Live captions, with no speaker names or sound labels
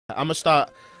I'm gonna start.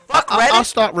 Fuck Reddit. I'll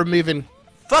start removing.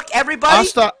 Fuck everybody. I'll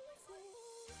start.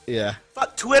 Yeah.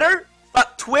 Fuck Twitter.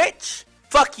 Fuck Twitch.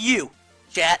 Fuck you,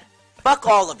 chat. Fuck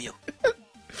all of you.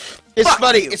 It's Fuck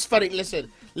funny. you. It's funny. Listen.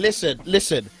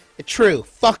 It's true.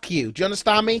 Fuck you. Do you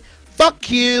understand me? Fuck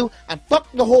you and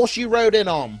fuck the horse you rode in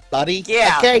on, buddy.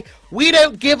 Yeah. Okay. We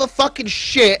don't give a fucking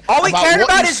shit. All we about care what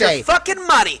about you is say. your fucking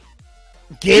money.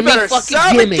 Gimme better fucking sub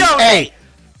and gimme. donate.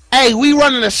 Hey, we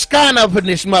running a scam up in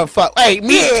this motherfucker. Hey,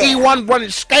 me Yeah. and T1 running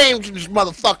scams in this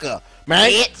motherfucker, man.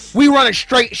 Bitch. We running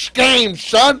straight scams,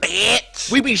 son.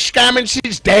 Bitch. We been scamming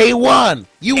since day one.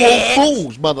 You Bitch. old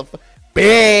fools, motherfucker.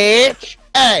 Bitch.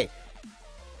 Hey,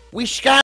 we scam.